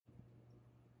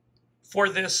For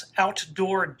this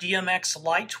outdoor DMX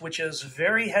light, which is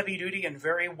very heavy duty and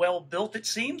very well built, it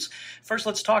seems. First,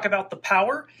 let's talk about the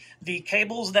power. The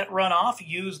cables that run off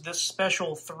use this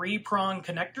special 3-prong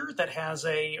connector that has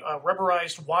a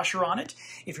rubberized washer on it.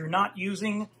 If you're not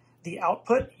using the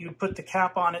output, you put the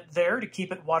cap on it there to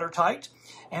keep it watertight.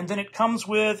 And then it comes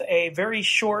with a very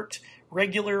short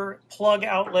regular plug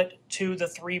outlet to the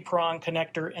 3-prong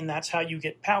connector, and that's how you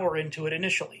get power into it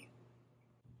initially.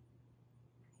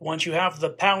 Once you have the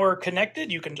power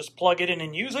connected, you can just plug it in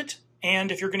and use it.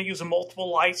 And if you're going to use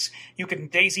multiple lights, you can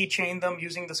daisy chain them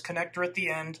using this connector at the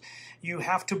end. You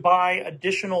have to buy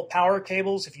additional power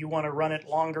cables if you want to run it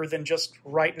longer than just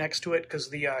right next to it, because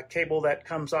the cable that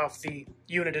comes off the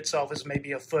unit itself is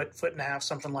maybe a foot, foot and a half,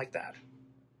 something like that.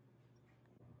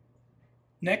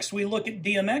 Next, we look at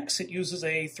DMX. It uses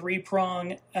a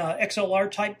 3-prong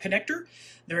XLR type connector.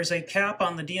 There's a cap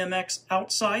on the DMX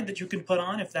outside that you can put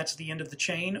on if that's the end of the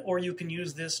chain, or you can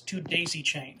use this to daisy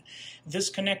chain.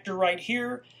 This connector right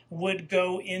here would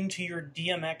go into your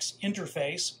DMX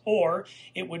interface, or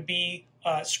it would be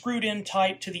screwed in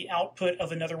tight to the output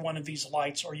of another one of these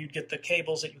lights, or you'd get the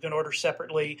cables that you can order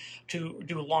separately to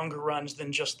do longer runs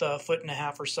than just the foot and a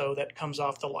half or so that comes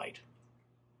off the light.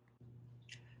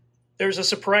 There's a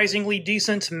surprisingly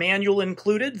decent manual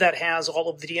included that has all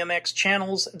of the DMX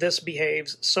channels. This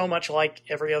behaves so much like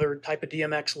every other type of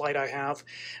DMX light I have.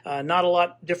 Not a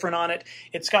lot different on it.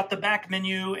 It's got the back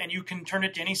menu, and you can turn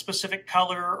it to any specific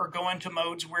color or go into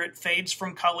modes where it fades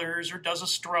from colors or does a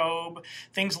strobe,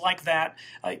 things like that.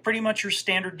 Pretty much your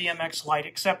standard DMX light,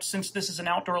 except since this is an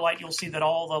outdoor light, you'll see that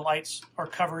all the lights are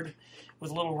covered with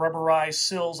little rubberized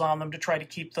sills on them to try to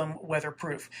keep them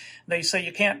weatherproof. They say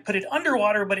you can't put it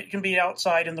underwater, but it can be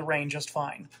outside in the rain just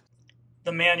fine.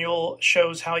 The manual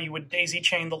shows how you would daisy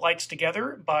chain the lights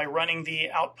together by running the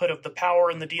output of the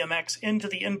power in the DMX into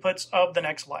the inputs of the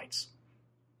next lights.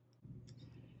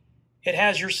 It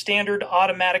has your standard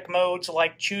automatic modes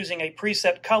like choosing a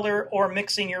preset color or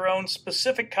mixing your own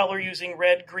specific color using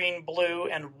red, green, blue,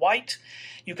 and white.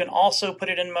 You can also put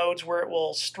it in modes where it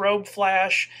will strobe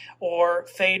flash or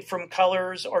fade from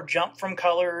colors or jump from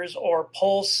colors or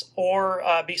pulse or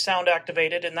be sound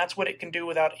activated, and that's what it can do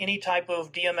without any type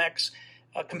of DMX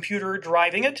computer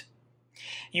driving it.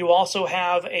 You also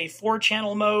have a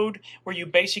 4-channel mode where you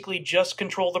basically just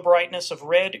control the brightness of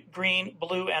red, green,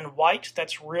 blue, and white.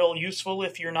 That's real useful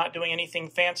if you're not doing anything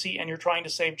fancy and you're trying to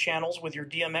save channels with your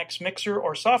DMX mixer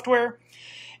or software.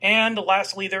 And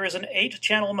lastly, there is an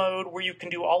 8-channel mode where you can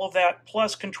do all of that,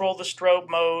 plus control the strobe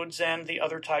modes and the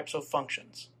other types of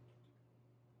functions.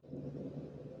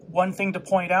 One thing to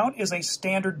point out is a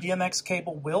standard DMX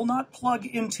cable will not plug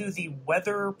into the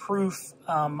weatherproof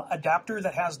adapter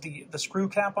that has the screw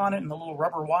cap on it and the little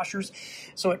rubber washers.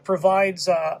 So it provides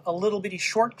a little bitty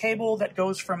short cable that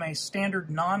goes from a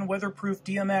standard non-weatherproof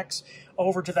DMX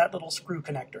over to that little screw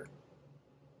connector.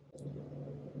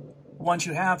 Once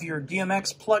you have your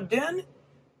DMX plugged in,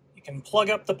 you can plug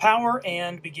up the power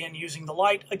and begin using the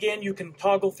light. Again, you can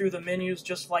toggle through the menus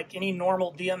just like any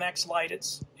normal DMX light.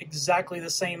 It's exactly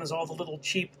the same as all the little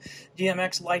cheap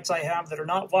DMX lights I have that are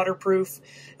not waterproof.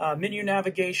 Menu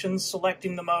navigation,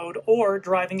 selecting the mode, or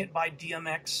driving it by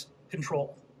DMX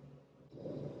control.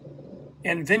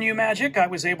 In Venue Magic, I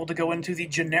was able to go into the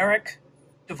generic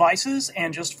devices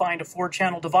and just find a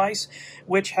 4-channel device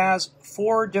which has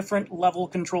 4 different level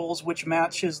controls which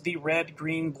matches the red,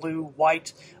 green, blue,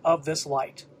 white of this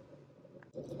light.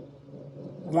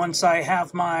 Once I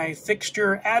have my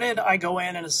fixture added, I go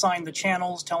in and assign the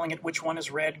channels, telling it which one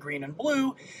is red, green, and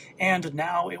blue, and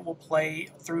now it will play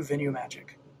through Venue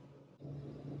Magic.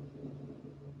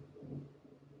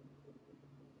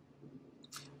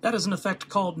 That is an effect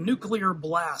called Nuclear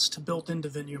Blast built into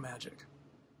Venue Magic.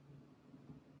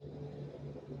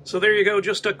 So there you go,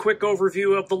 just a quick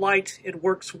overview of the light. It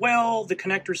works well, the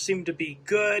connectors seem to be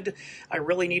good. I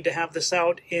really need to have this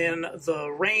out in the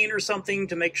rain or something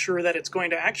to make sure that it's going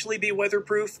to actually be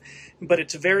weatherproof, but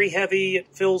it's very heavy,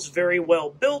 it feels very well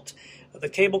built. The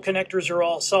cable connectors are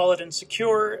all solid and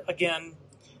secure. Again,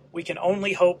 we can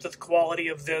only hope that the quality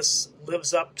of this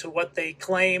lives up to what they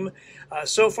claim.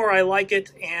 So far I like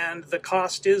it, and the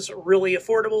cost is really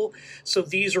affordable, so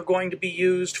these are going to be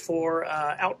used for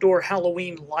outdoor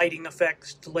Halloween lighting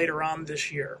effects later on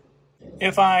this year.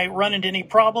 If I run into any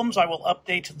problems, I will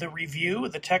update the review,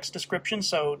 the text description,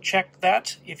 so check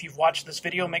that. If you've watched this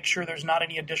video, make sure there's not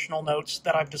any additional notes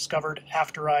that I've discovered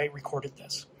after I recorded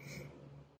this.